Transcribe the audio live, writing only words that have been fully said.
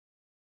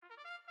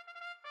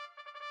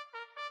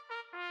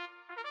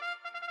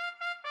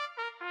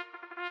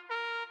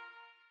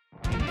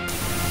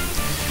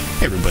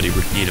Hey everybody,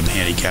 Rick Needham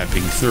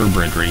handicapping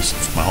thoroughbred racing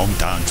from my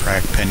hometown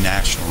track, Penn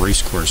National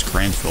Race Course,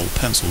 Granville,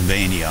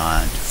 Pennsylvania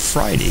on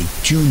Friday,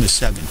 June the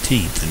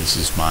 17th, and this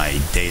is my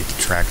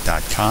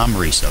dayatthetrack.com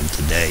race of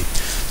the day.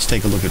 Let's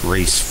take a look at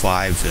race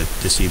 5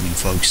 this evening,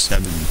 folks.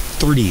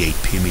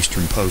 7:38 p.m.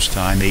 Eastern Post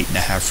Time,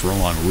 8.5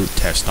 furlong route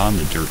test on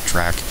the dirt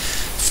track.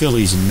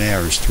 Fillies and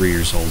mares 3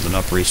 years old and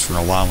up, race for an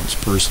allowance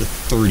purse of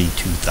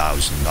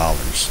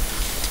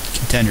 $32,000.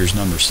 Contenders: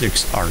 number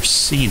 6,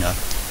 Arsena,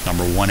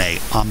 number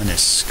 1A,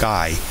 Ominous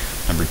Sky,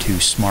 number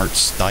 2, Smart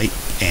Sight,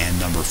 and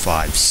number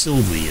 5,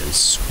 Sylvia's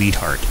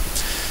Sweetheart.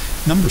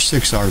 Number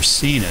 6,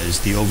 Arsena,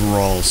 is the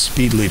overall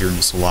speed leader in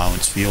this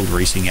allowance field,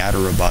 racing at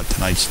or about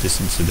tonight's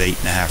distance of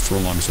 8.5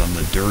 furlongs on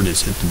the dirt.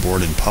 Has hit the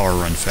board in power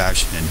run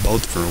fashion in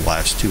both of her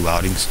last 2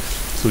 outings,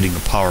 including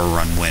a power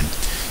run win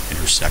in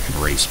her second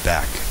race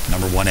back.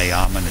 Number 1A,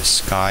 Ominous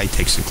Sky,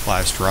 takes a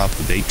class drop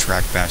of 8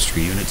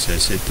 Trackmaster units,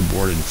 has hit the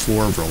board in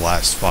 4 of her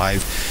last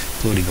 5,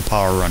 including a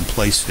power run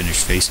place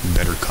finish facing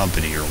better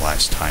company her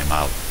last time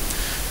out.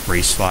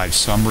 Race 5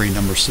 summary: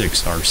 number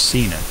 6,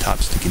 Arsena,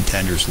 tops the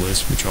contenders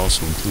list, which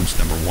also includes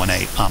number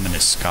 1A,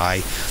 Ominous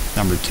Sky,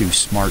 number 2,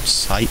 Smart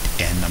Sight,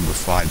 and number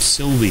 5,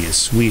 Sylvia's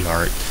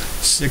Sweetheart,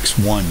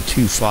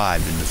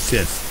 6-1-2-5 in the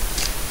 5th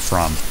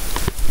from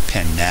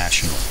Penn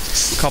National.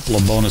 A couple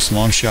of bonus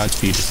long shots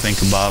for you to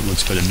think about.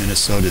 Let's go to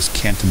Minnesota's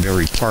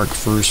Canterbury Park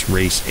first.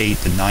 Race 8,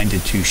 the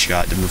 9-2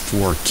 shot. Number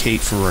 4,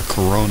 Kate for a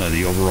Corona,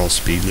 the overall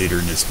speed leader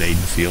in this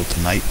maiden field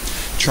tonight.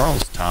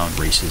 Charles Town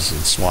races in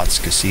Slots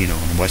Casino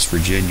in West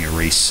Virginia.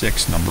 Race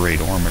 6, number 8,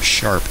 Orma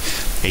Sharp,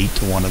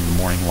 8-1 in the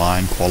morning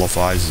line.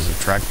 Qualifies as a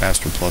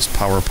Trackmaster Plus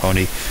Power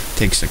Pony.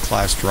 Takes a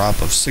class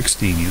drop of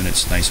 16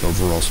 units. Nice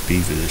overall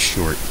speed for this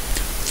short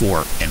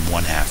 4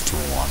 1/2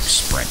 furlong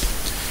sprint.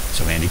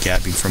 So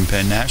handicapping from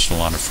Penn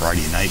National on a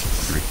Friday night,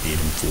 Rick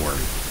Needham for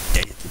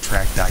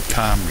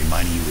dayatthetrack.com,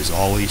 reminding you as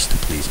always to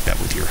please bet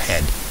with your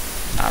head,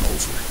 not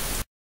over it.